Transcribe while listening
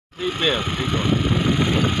Hey bear, big one.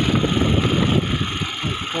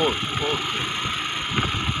 Four.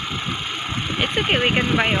 It's okay, we can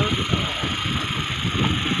buy also.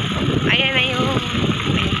 Ayan na yung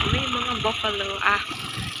may mga buffalo.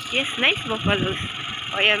 Yes, nice buffaloes.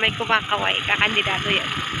 O yan, may kumakaway. Kakandidato yan.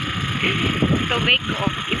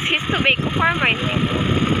 Tobacco. It's his tobacco farm, I think.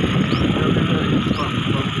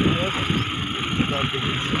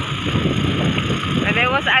 And I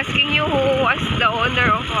was asking you who was the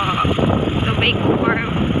owner of tobacco farm.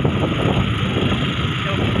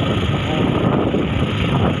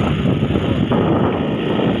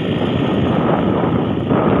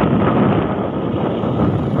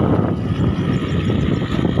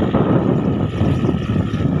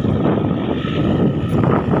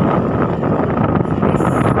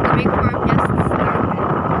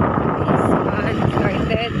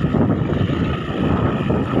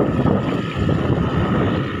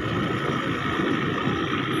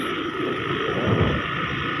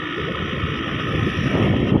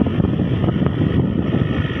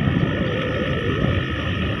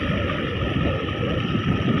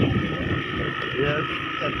 Yes,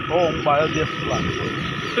 at home biogas plant.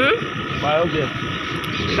 Biogas.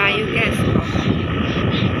 Biogas.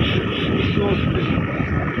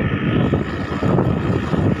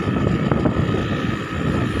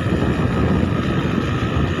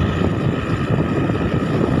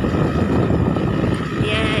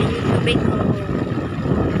 Yeah, yung tobacco.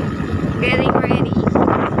 Getting ready.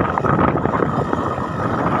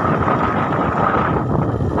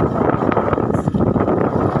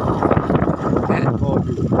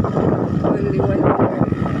 Only one more.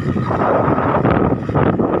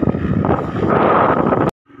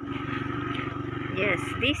 Yes,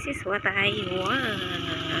 this is what I want.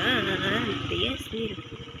 Yes,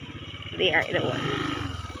 they are the one.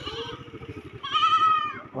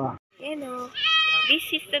 Wow. You know, this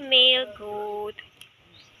is the male goat.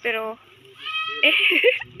 Pero,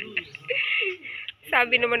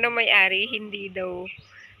 sabi naman ng may-ari, hindi daw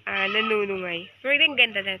nanunungay. Pero ang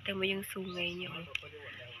ganda natin mo yung sungay niyo.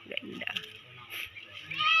 Ganda.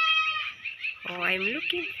 Oh, I'm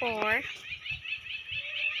looking for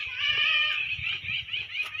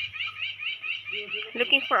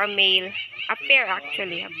a male. A pair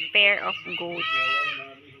actually. A pair of goat.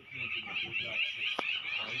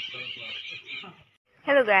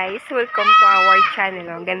 Hello guys, welcome to our channel.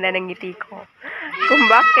 Ang ganda ng ngiti ko. Kung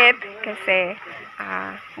bakit? Kasi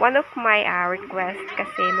one of my request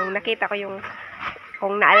kasi nung nakita ko yung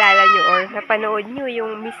kung naalala nyo or napanood nyo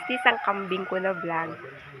yung mistisang kambing ko na vlog,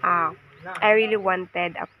 I really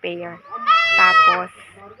wanted a pair. Tapos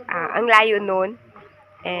ang layo nun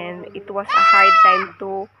and it was a hard time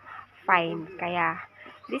to find. Kaya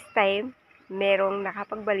this time merong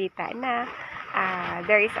nakapagbalita na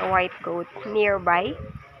there is a white goat nearby.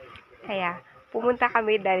 Kaya, pumunta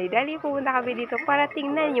kami, dali-dali pumunta kami dito para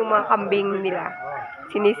tingnan yung mga kambing nila.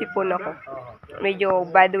 Sinisipon ako. Medyo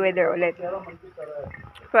bad weather ulit.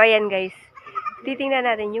 So, ayan guys. Titingnan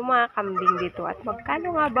natin yung mga kambing dito at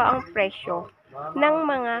magkano nga ba ang presyo ng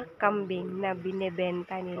mga kambing na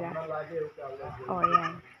binebenta nila. O,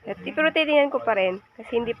 ayan. Pero titingnan ko pa rin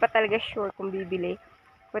kasi hindi pa talaga sure kung bibili.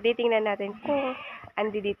 So, titingnan natin kung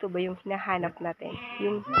andi dito ba yung hinahanap natin.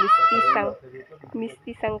 Yung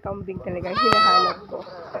mistisang kambing talaga hinahanap ko.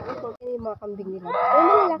 Yan yung mga kambing nila. Ay,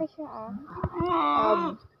 malalaki siya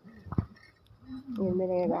yun, may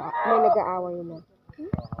nag-aaway yun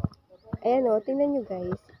Ayan o, tingnan nyo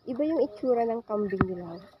guys. Iba yung itsura ng kambing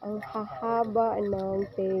nila. Ang hahaba ng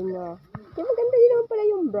tenga. Kaya maganda din naman pala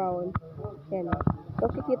yung brown. Yan o. So,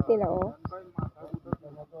 cute nila o.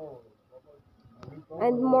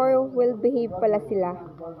 And more will behave pala sila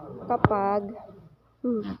kapag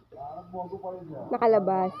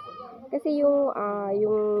nakalabas. Kasi yung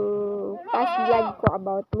past vlog ko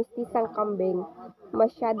about mistisang kambing,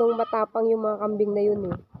 masyadong matapang yung mga kambing na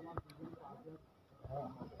yun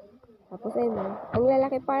Tapos ayun ang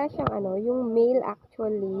lalaki para siyang yung male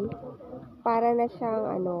actually, para na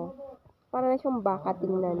siyang baka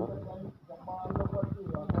tingnan.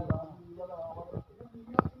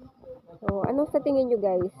 So, anong sa tingin nyo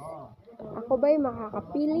guys? Ako ba'y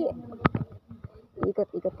makakapili?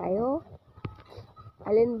 Ikot-ikot tayo.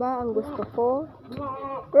 Alin ba ang gusto ko?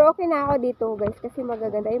 Pero okay na ako dito guys kasi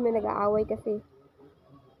magaganda. Ayun, may nag-aaway kasi.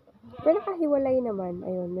 Pero nakahiwalay naman.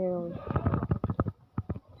 Ayun, meron.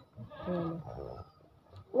 Ayun.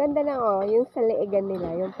 Ganda na yung sa leegan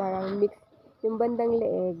nila. Yung parang mix. Yung bandang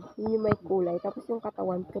leeg, yun yung may kulay. Tapos yung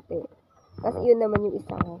katawan puti. Tapos yun naman yung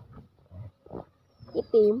isa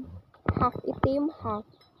itim. Half itim, half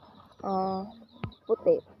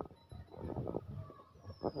puti.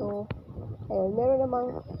 So, ayun, meron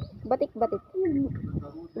namang Batik-batik.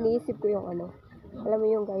 Iniisip ko yung ano. Alam mo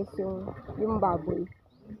yung guys, yung baboy.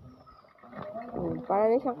 Ayun, para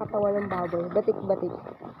na siyang katawan ng baboy. Batik-batik.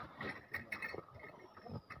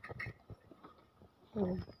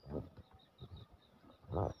 Ayun.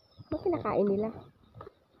 Ano kinakain nila?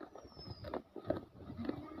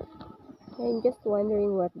 I'm just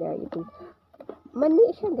wondering what they're eating. Mani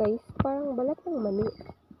siya guys. Parang balat ng mani.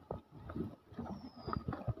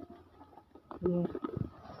 Yeah.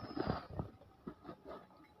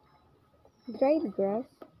 Dried grass.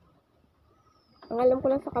 Ang alam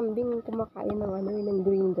ko lang sa kambing kumakain ng ano, ng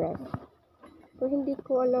green grass. So hindi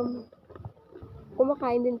ko alam.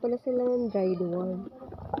 Kumakain din pala sila ng dried one.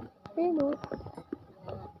 Pero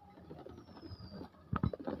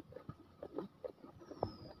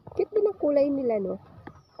cute din ang kulay nila, no?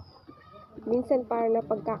 Minsan parang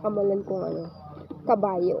napagkakamalan kong ano,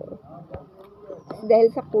 kabayo.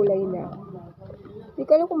 Dahil sa kulay na. Hindi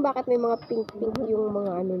ko alam kung bakit may mga pink-pink yung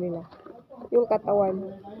mga ano nila. Yung katawan.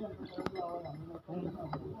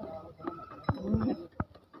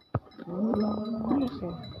 So,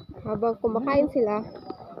 habang kumakain sila,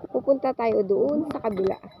 pupunta tayo doon sa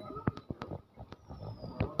kabila.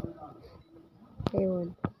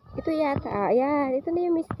 Ayun. Ito yata, ayan. Ito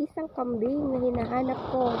na yung mistisang kambing na hinahanap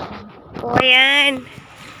ko. O, ayan.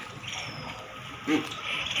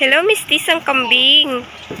 Hello, mistisang kambing.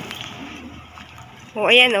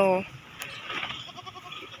 O, ayan o.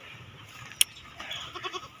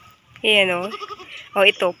 Ayan o. O,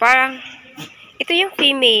 ito. Parang, ito yung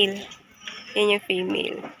female. Yan yung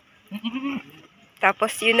female.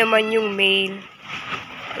 Tapos, yun naman yung male.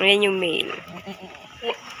 Ayan yung male.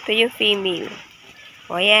 Ito yung female.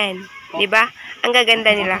 O, ayan. Diba? Ang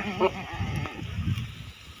gaganda nila.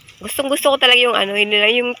 Gustong-gusto ko talaga yung ano, yun nila,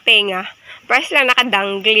 yung tenga. Parang sila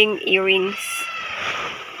nakadangling earrings.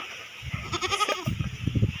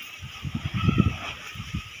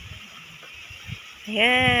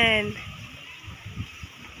 Ayan.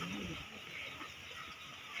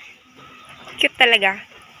 Cute talaga.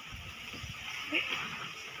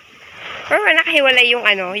 Pero nakahiwalay yung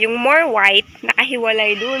ano, yung more white,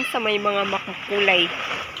 nakahiwalay dun sa may mga makukulay.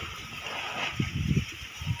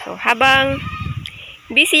 So, habang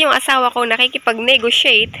busy yung asawa ko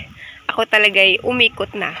nakikipag-negotiate, ako talaga'y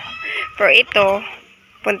umikot na. Pero ito,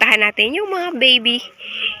 puntahan natin yung mga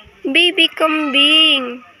baby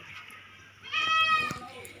kambing.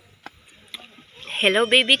 Hello,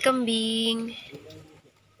 baby kambing.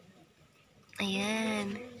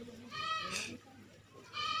 Ayan.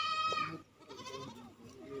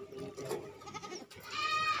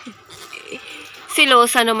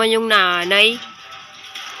 Silosa naman yung nanay.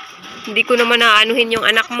 Hindi ko naman naanuhin yung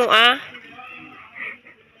anak mo, ah.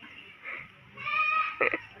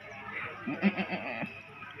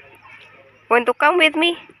 Want to come with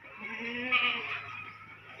me?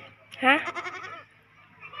 Ha?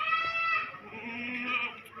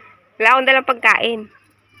 Wala akong dalang pagkain.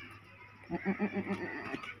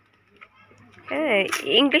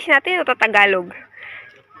 English natin o Tagalog?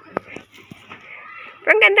 Pero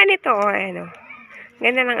ang ganda nito, oh, ano.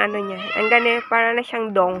 Ganda ng ano niya. Ang ganda, para na siyang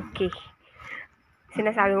donkey.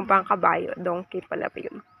 Sinasabi mo pang kabayo. Donkey pala pa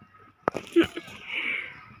yun.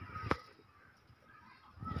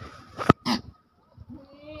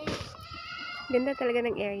 Ganda talaga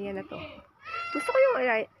ng area na to. Gusto ko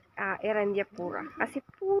yung Erandia Pura. Kasi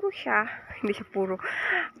puro siya. Hindi siya puro.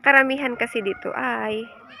 Karamihan kasi dito ay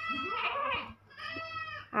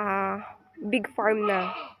big farm na.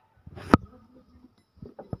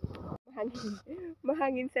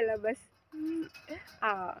 Mahangin sa labas.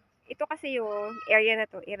 Ito kasi yung area na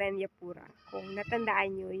to, Erandia Pura. Kung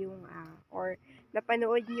natandaan nyo yung, or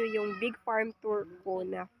napanood nyo yung big farm tour ko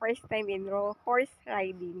na first time in horse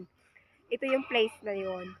riding. Ito yung place na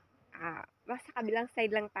yun. Mas sa kabilang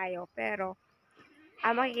side lang tayo. Pero,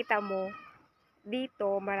 makikita mo,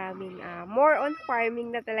 dito maraming, more on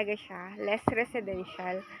farming na talaga siya. Less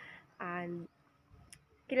residential. And,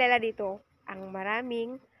 kilala dito ang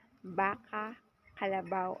maraming baka,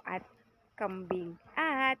 kalabaw, at kambing.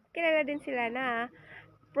 At, kilala din sila na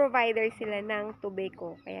provider sila ng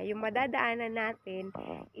tobacco. Kaya, yung madadaanan natin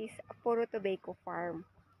is puro tobacco farm.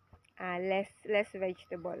 Less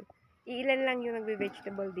vegetable. Ilan lang yung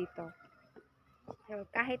nagbe-vegetable dito. So,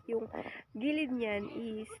 kahit yung gilid niyan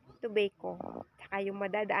is tobacco. Saka yung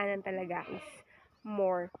madadaanan talaga is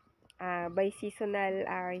more by seasonal,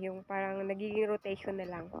 yung parang nagiging rotation na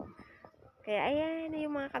lang. Kaya ayan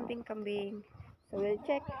yung mga kambing-kambing. So, we'll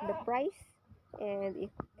check the price and if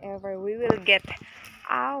ever we will get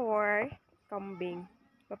our kambing.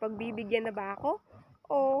 Mapagbibigyan na ba ako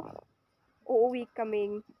o uuwi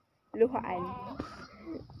kaming luhaan?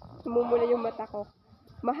 Mumula yung mata ko.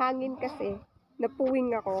 Mahangin kasi.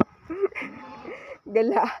 Napuwing ako.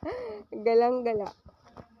 Gala. Galang-gala.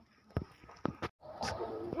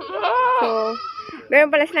 So, meron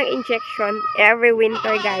pala silang injection every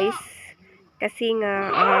winter, guys. Kasi nga,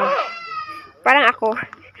 parang ako,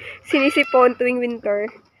 sinisipon tuwing winter.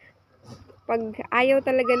 Pag ayaw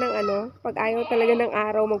talaga ng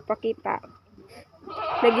araw magpakita,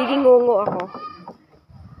 nagiging ngungo ako.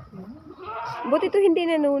 Buti ito hindi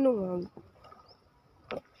nanunungog.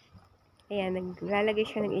 Ayan, naglalagay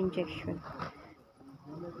siya ng injection.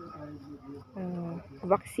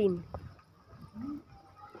 Vaccine.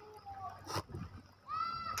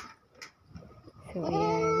 So,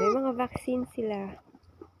 ayan. May mga vaccine sila.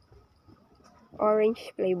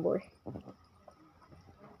 Orange flavor.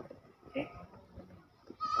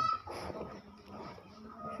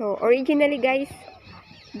 So, originally, guys,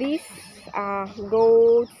 these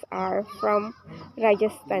goats are from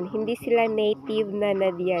Rajasthan. Hindi sila native na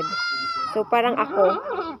Nadiad. So, parang ako,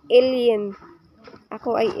 alien.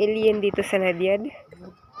 Ako ay alien dito sa Nadiad.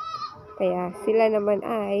 Kaya, sila naman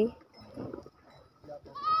ay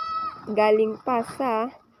galing pa sa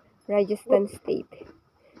Rajasthan State.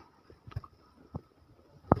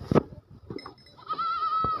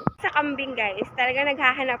 Sa kambing, guys, talaga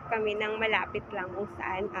naghahanap kami ng malapit lang kung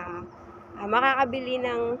saan makakabili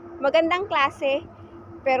ng magandang klase,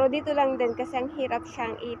 pero dito lang din kasi ang hirap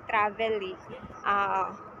siyang i-travel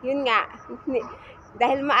yun nga,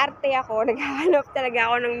 dahil maarte ako, naghahanap talaga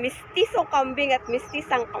ako ng mistisong kambing at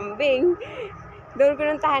mistisang kambing. Doon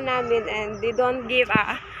pinuntahan namin and they don't give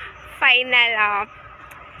final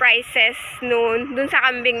prices dun sa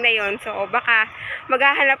kambing na yon. So baka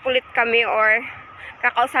maghahanap ulit kami or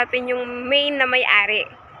kakausapin yung main na may-ari.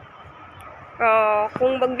 So,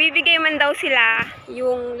 kung magbibigay man daw sila,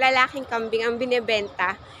 yung lalaking kambing ang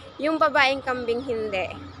binebenta, yung babaeng kambing hindi.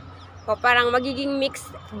 O parang magiging mixed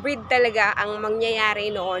breed talaga ang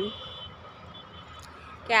mangyayari noon.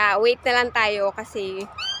 Kaya wait na lang tayo kasi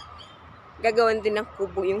gagawan din ng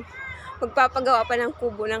kubo magpapagawa pa ng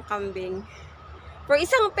kubo ng kambing. For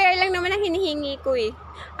isang pair lang naman ang hinihingi ko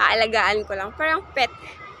Aalagaan ko lang. Parang pet.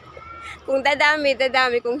 Kung dadami,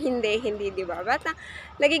 kung hindi, di ba? But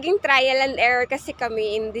nagiging trial and error kasi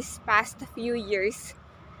kami in this past few years.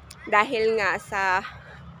 Dahil nga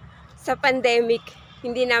sa pandemic,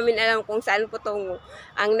 hindi namin alam kung saan putungo.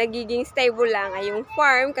 Ang nagiging stable lang ay yung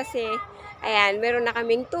farm kasi, ayan, meron na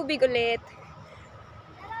kaming tubig ulit.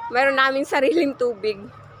 Meron na kaming sariling tubig.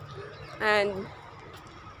 And,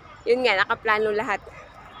 yun nga, nakaplano lahat.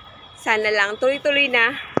 Sana lang, tuloy-tuloy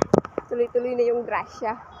na yung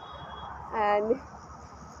grasya. And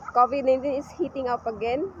COVID-19 is heating up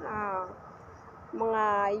again.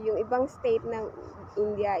 Yung ibang state ng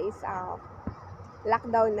India is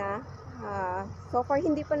lockdown na. So far,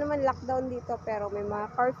 hindi pa naman lockdown dito, pero may mga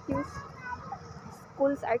curfews.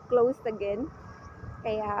 Schools are closed again.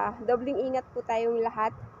 Kaya, dobling ingat po tayong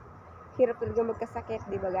lahat. Hirap talaga magkasakit,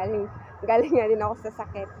 di ba? Galing nga din ako sa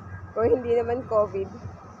sakit. Pero hindi naman COVID.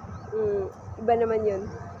 Iba naman yun.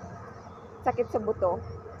 Sakit sa buto.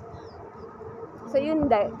 So,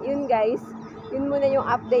 yun guys. Yun muna yung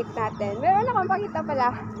update natin. Meron akong pakita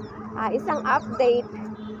pala. Isang update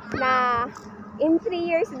na in 3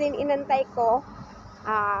 years din inantay ko.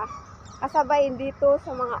 Kasabay dito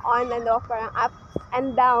sa mga on and off, parang up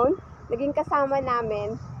and down. Naging kasama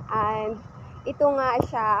namin. And ito nga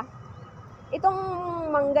siya. Itong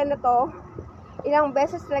mangga na to, ilang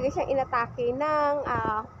beses talaga siyang inatake ng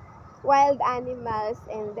wild animals.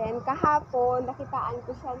 And then kahapon, nakitaan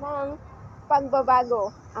ko siya ng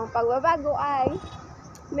pagbabago. Ang pagbabago ay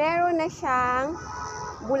meron na siyang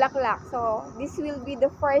bulaklak. So, this will be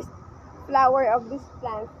the first flower of this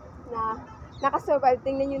plant na nakasurvive.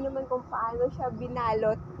 Tingnan nyo naman kung paano siya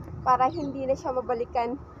binalot para hindi na siya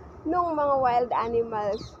mabalikan ng mga wild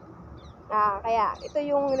animals. Kaya, ito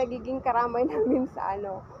yung nagiging karamay namin sa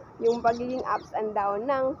yung pagiging ups and down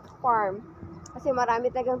ng farm. Kasi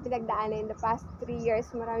marami talagang pinagdaanan in the past 3 years,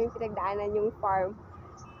 maraming pinagdaanan yung farm.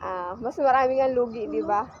 Mas maraming ang lugi, di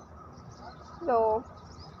ba? So,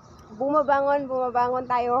 bumabangon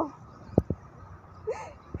tayo.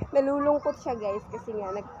 Nalulungkot siya, guys, kasi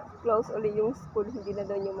nga nag-close ulit yung school, hindi na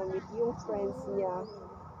daw niya ma-meet yung friends niya.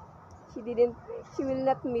 She will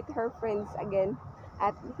not meet her friends again.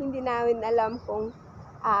 At hindi namin alam kung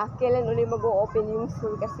kailan ulit mag-o-open yung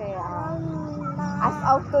school kasi as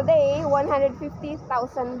of today, 150,000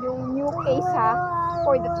 yung new case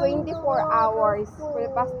for the 24 hours. For the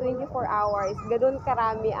past 24 hours, ganun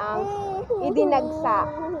karami ang idinagsa.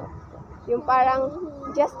 Yung parang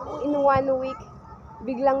just in 1 week,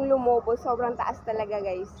 biglang lumobo. Sobrang taas talaga,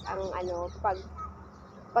 guys, ang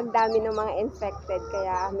pagdami ng mga infected.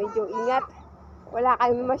 Kaya medyo ingat. Wala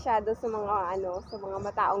kami masyado sa mga sa mga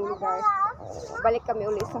mataong lugar. Balik kami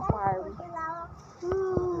ulit sa farm.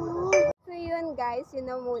 So yun guys, yun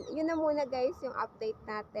na muna guys yung update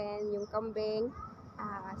natin, yung kambing.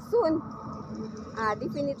 Soon,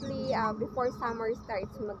 definitely before summer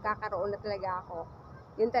starts, magkakaroon na talaga ako.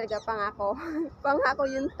 Yun talaga pangako. Pangako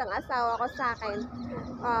yun tang asawa ko sa akin.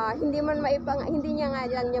 Hindi niya nga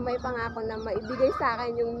lang niya maipangako na maibigay sa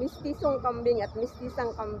akin yung mistisong kambing at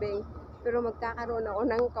mistisang kambing. Pero magkakaroon ako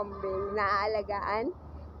ng kambing na aalagaan.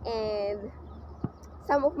 And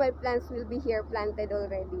some of my plants will be here planted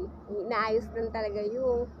already. Inaayos lang talaga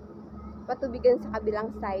yung patubigan sa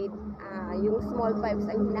kabilang side. Yung small pipes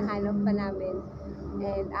ang hinahanap pa namin.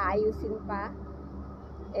 And aayusin pa.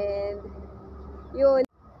 And yun,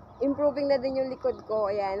 improving na din yung likod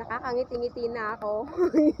ko. Ayan, nakakangiti-ngiti na ako.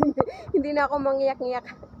 Hindi na ako mangyak-ngyak.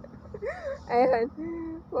 Ayan.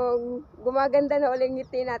 Gumaganda na ulit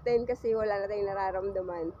ngiti natin kasi wala na tayong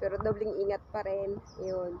nararamdaman. Pero dobling ingat pa rin.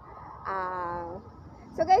 Yun.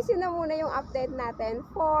 So guys, yun na muna yung update natin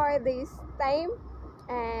for this time.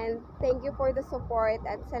 And thank you for the support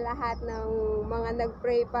at sa lahat ng mga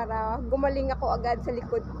nag-pray para gumaling ako agad sa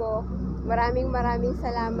likod ko. Maraming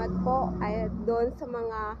salamat po at doon sa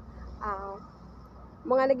mga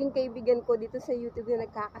naging kaibigan ko dito sa YouTube na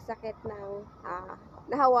nagkakasakit ng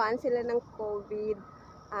nahawaan sila ng COVID.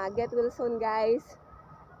 Get well soon guys.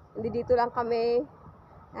 Dito lang kami.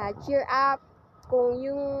 Cheer up. Kung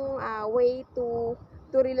yung way to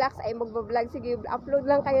relax ay magbablog, sige, upload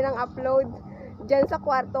lang kayo ng upload dyan sa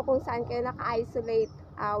kwarto kung saan kayo naka-isolate.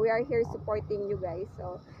 We are here supporting you guys.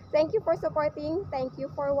 So, thank you for supporting. Thank you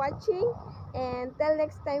for watching. And till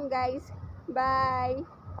next time guys.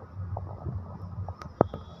 Bye!